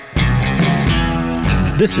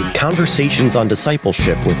This is Conversations on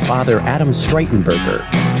Discipleship with Father Adam Streitenberger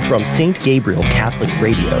from St. Gabriel Catholic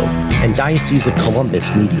Radio and Diocese of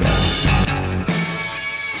Columbus Media.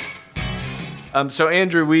 So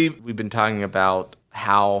Andrew, we've been talking about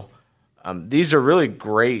how these are really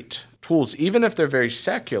great tools, even if they're very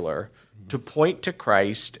secular, to point to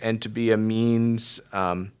Christ and to be a means,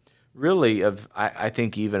 really of, I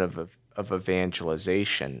think, even of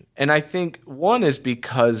evangelization. And I think one is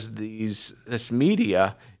because this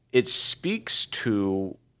media, it speaks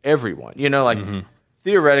to everyone.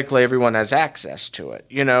 Theoretically, everyone has access to it.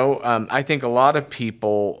 I think a lot of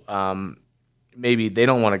people, maybe they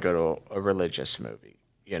don't want to go to a religious movie,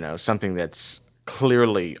 something that's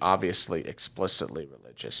clearly, obviously, explicitly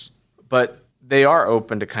religious. But they are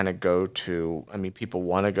open to kind of go to, people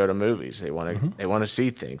want to go to movies. They want to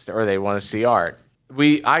see things, or they want to see art.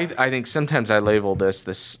 I think sometimes I label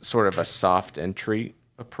this sort of a soft entry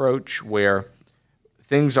approach where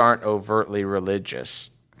things aren't overtly religious,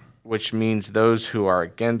 which means those who are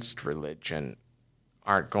against religion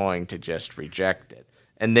aren't going to just reject it.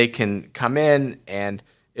 And they can come in, and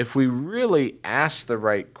if we really ask the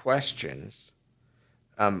right questions,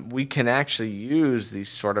 we can actually use these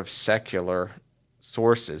sort of secular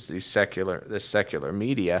sources, this secular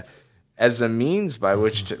media, as a means by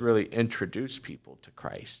which to really introduce people to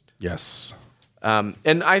Christ. Yes.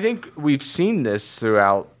 And I think we've seen this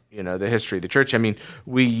throughout, the history of the church.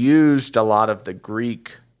 We used a lot of the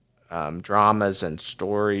Greek dramas and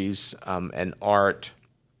stories and art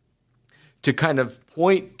to kind of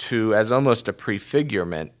point to, as almost a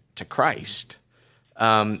prefigurement to Christ,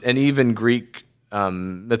 and even Greek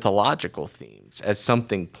mythological themes as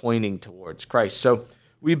something pointing towards Christ. So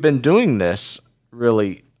we've been doing this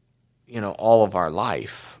really, all of our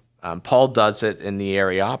life. Paul does it in the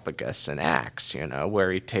Areopagus in Acts,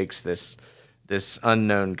 where he takes this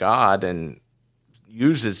unknown God and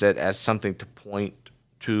uses it as something to point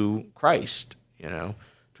to Christ,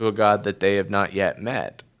 to a God that they have not yet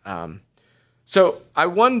met. So I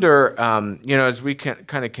wonder, as we can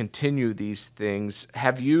kind of continue these things,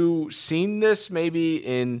 have you seen this maybe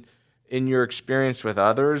in your experience with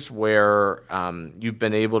others where you've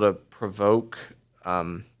been able to provoke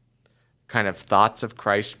kind of thoughts of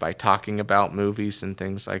Christ by talking about movies and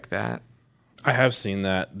things like that? I have seen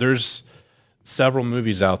that. There's several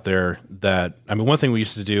movies out there that, one thing we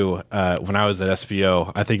used to do when I was at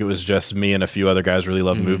SVO, I think it was just me and a few other guys really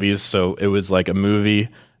loved movies. So it was like a movie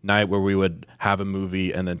night where we would have a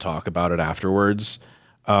movie and then talk about it afterwards.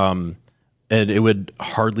 And it would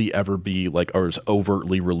hardly ever be like an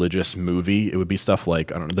overtly religious movie. It would be stuff like,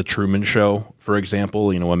 The Truman Show, for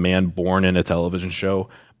example, a man born in a television show,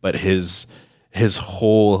 but his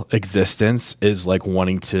whole existence is like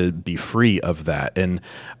wanting to be free of that. And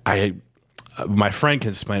my friend can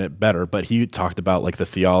explain it better, but he talked about like the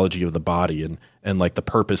theology of the body and like the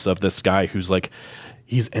purpose of this guy who's like,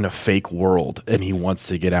 he's in a fake world and he wants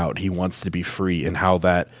to get out. He wants to be free, and how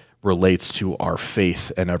that relates to our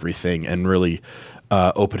faith and everything, and really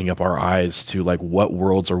opening up our eyes to like what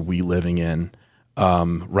worlds are we living in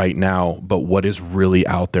right now, but what is really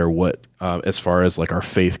out there, what as far as like our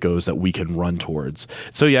faith goes that we can run towards.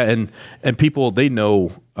 So yeah, and people, they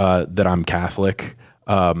know that I'm Catholic.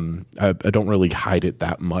 I don't really hide it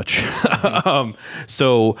that much. And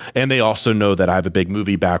they also know that I have a big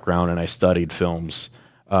movie background and I studied films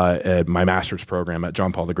at my master's program at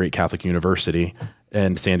John Paul the Great Catholic University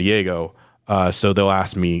in San Diego. So they'll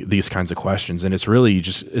ask me these kinds of questions, and it's really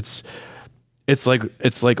just, it's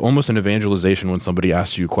like almost an evangelization when somebody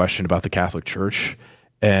asks you a question about the Catholic Church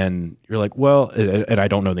and you're like, well, and I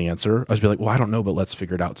don't know the answer. I was be like, well, I don't know, but let's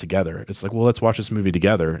figure it out together. It's like, well, let's watch this movie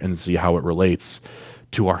together and see how it relates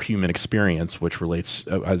to our human experience, which relates,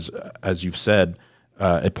 as you've said,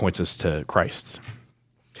 it points us to Christ.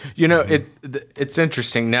 It's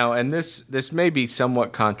interesting now, and this may be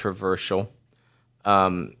somewhat controversial.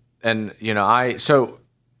 I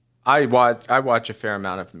watch a fair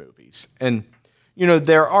amount of movies, and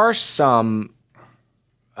there are some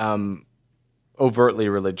overtly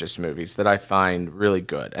religious movies that I find really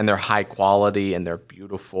good, and they're high quality and they're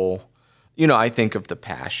beautiful. I think of The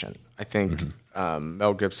Passion. I think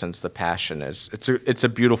Mel Gibson's The Passion it's a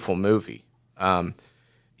beautiful movie,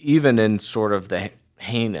 even in sort of the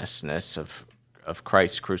heinousness of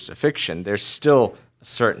Christ's crucifixion. There's still a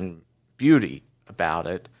certain beauty about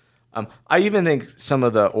it. I even think some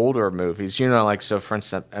of the older movies, for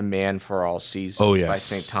instance, A Man for All Seasons by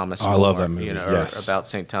St. Thomas More. I love that movie, or about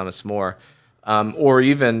St. Thomas More. Or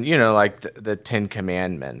even, like the Ten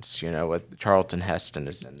Commandments, with Charlton Heston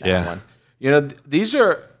is in that one. These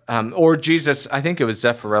are or Jesus. I think it was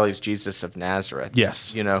Zeffirelli's Jesus of Nazareth.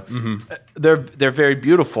 Yes. They're very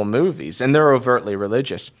beautiful movies, and they're overtly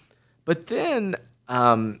religious. But then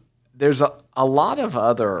there's a lot of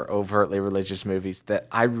other overtly religious movies that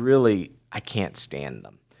I can't stand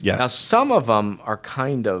them. Yes. Now some of them are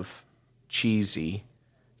kind of cheesy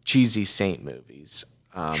saint movies.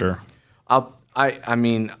 Sure. I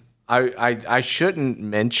shouldn't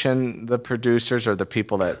mention the producers or the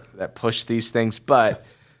people that push these things, but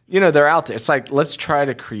they're out there. It's like, let's try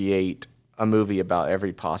to create a movie about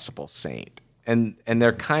every possible saint, and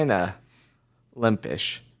they're kind of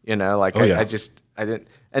limpish, I didn't.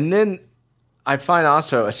 And then I find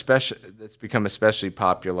also, especially that's become especially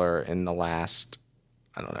popular in the last,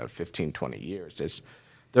 15, 20 years, is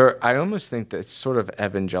I almost think that it's sort of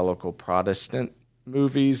evangelical Protestant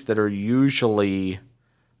movies that are usually,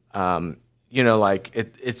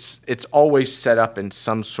 it's always set up in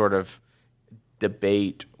some sort of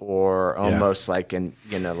debate or almost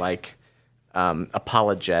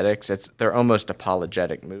apologetics. They're almost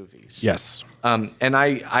apologetic movies. Yes. And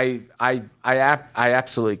I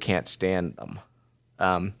absolutely can't stand them.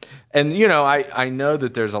 I know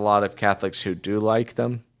that there's a lot of Catholics who do like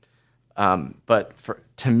them. But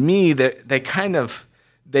to me,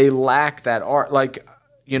 they lack that art.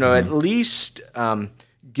 At least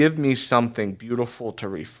give me something beautiful to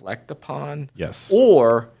reflect upon. Yes.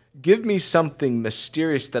 Or give me something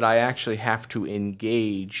mysterious that I actually have to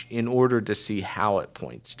engage in order to see how it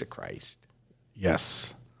points to Christ.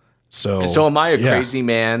 Yes. So am I a crazy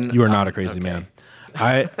man? You are not a crazy man.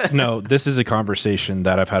 No, this is a conversation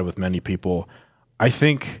that I've had with many people. I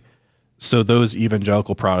think, so those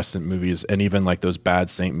evangelical Protestant movies and even like those bad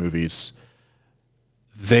saint movies,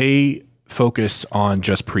 they focus on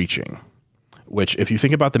just preaching, which if you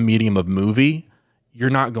think about the medium of movie, you're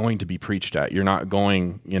not going to be preached at. You're not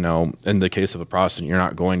going, in the case of a Protestant, you're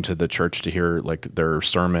not going to the church to hear like their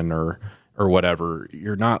sermon or whatever.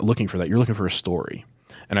 You're not looking for that. You're looking for a story.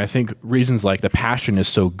 And I think reasons like The Passion is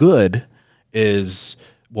so good is,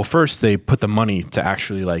 well, first they put the money to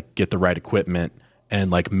actually like get the right equipment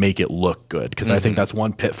and like make it look good. Because I think that's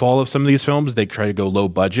one pitfall of some of these films. They try to go low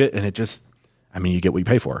budget and it just, you get what you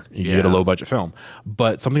pay for. You get a low budget film.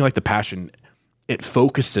 But something like The Passion, it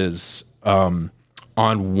focuses on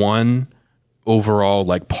one overall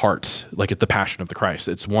like part, like at the Passion of the Christ.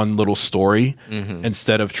 It's one little story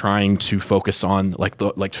instead of trying to focus on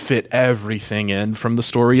fit everything in from the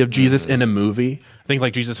story of Jesus in a movie. I think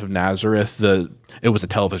like Jesus of Nazareth, it was a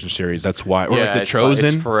television series. That's why, or like The Chosen.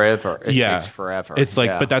 It's forever. It takes forever. It's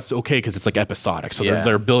like, but that's okay because it's like episodic. So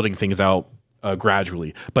they're building things out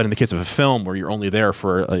gradually. But in the case of a film where you're only there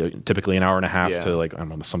for typically an hour and a half to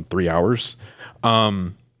some 3 hours,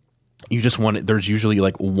 you just want it. There's usually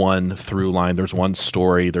like one through line. There's one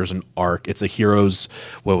story. There's an arc. It's a hero's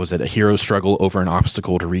struggle over an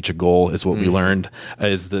obstacle to reach a goal is what we learned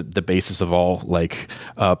is the basis of all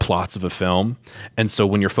plots of a film. And so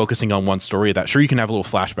when you're focusing on one story, that sure you can have little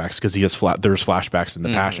flashbacks because there's flashbacks in The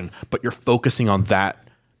Passion, but you're focusing on that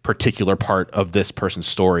particular part of this person's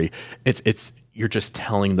story. You're just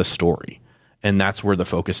telling the story. And that's where the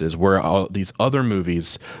focus is. Where all these other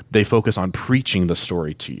movies, they focus on preaching the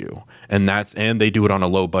story to you, and they do it on a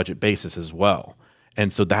low budget basis as well.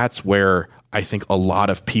 And so that's where I think a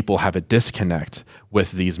lot of people have a disconnect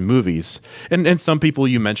with these movies. And some people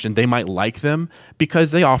you mentioned, they might like them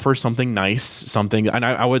because they offer something nice, and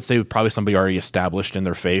I would say probably somebody already established in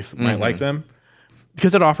their faith might like them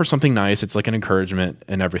because it offers something nice. It's like an encouragement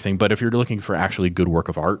and everything. But if you're looking for actually good work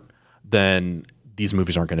of art, then these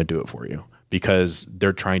movies aren't going to do it for you because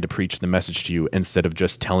they're trying to preach the message to you instead of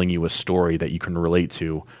just telling you a story that you can relate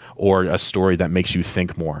to or a story that makes you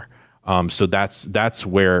think more. So that's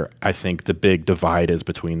where I think the big divide is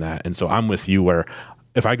between that. And so I'm with you where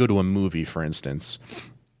if I go to a movie, for instance,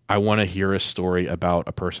 I want to hear a story about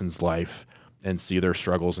a person's life and see their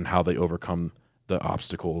struggles and how they overcome the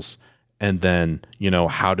obstacles. And then,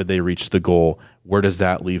 how did they reach the goal? Where does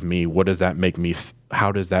that leave me? What does that make me?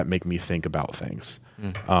 How does that make me think about things?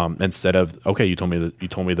 Instead of, okay, you told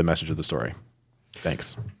me the message of the story.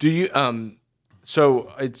 Thanks. Do you?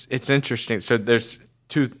 So it's interesting. So there's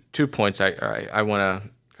two points I want to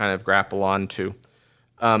kind of grapple on to.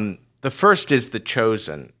 The first is The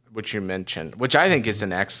Chosen, which you mentioned, which I think is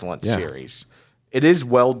an excellent series. It is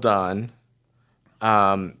well done,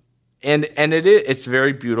 and it's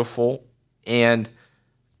very beautiful. And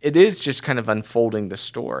it is just kind of unfolding the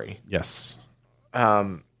story. Yes.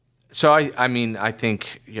 So I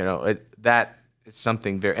think that is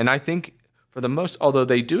something very, and I think for the most, although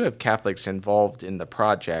they do have Catholics involved in the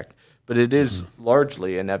project, but it is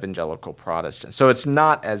largely an evangelical Protestant. So it's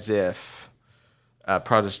not as if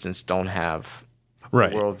Protestants don't have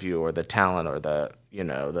Right. the worldview or the talent or the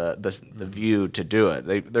view to do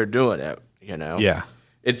it. They're doing it. Yeah.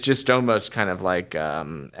 It's just almost kind of like,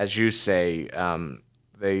 as you say,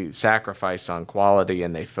 they sacrifice on quality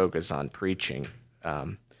and they focus on preaching.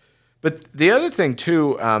 But the other thing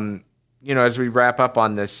too, as we wrap up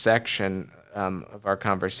on this section of our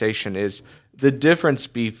conversation, is the difference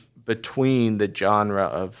between the genre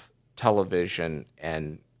of television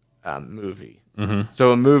and movie. Mm-hmm.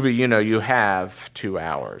 So a movie, you have 2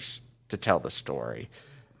 hours to tell the story,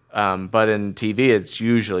 but in TV, it's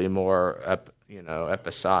usually more,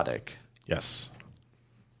 episodic. Yes.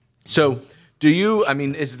 So,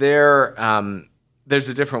 is there? There's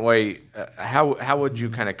a different way. How would you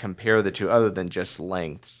kind of compare the two, other than just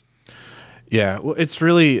lengths? Yeah, well, it's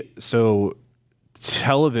really so.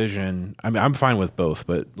 Television, I'm fine with both,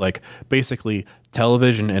 but like basically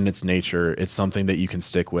television in its nature, it's something that you can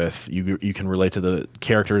stick with. You can relate to the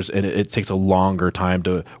characters, and it takes a longer time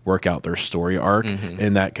to work out their story arc,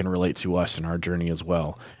 and that can relate to us in our journey as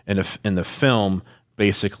well. And if in the film,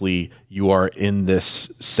 basically you are in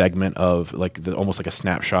this segment of almost like a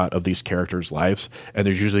snapshot of these characters' lives, and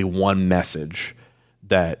there's usually one message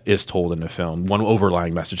that is told in the film, one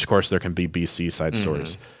overlying message. Of course, there can be B/C side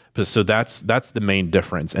stories. So that's the main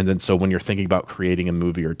difference. And then so when you're thinking about creating a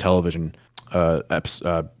movie or television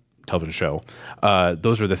television show,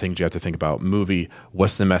 those are the things you have to think about. Movie,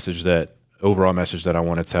 what's the overall message that I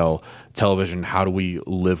want to tell? Television, how do we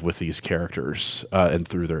live with these characters and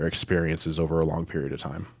through their experiences over a long period of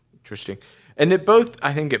time? Interesting. And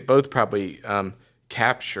I think it both probably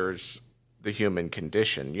captures the human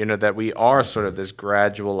condition, that we are sort of this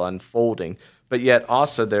gradual unfolding, but yet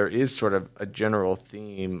also there is sort of a general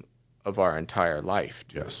theme of our entire life.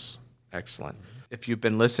 Yes. Excellent. If you've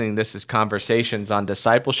been listening, this is Conversations on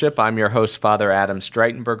Discipleship. I'm your host, Father Adam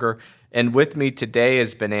Streitenberger, and with me today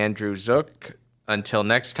has been Andrew Zook. Until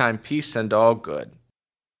next time, peace and all good.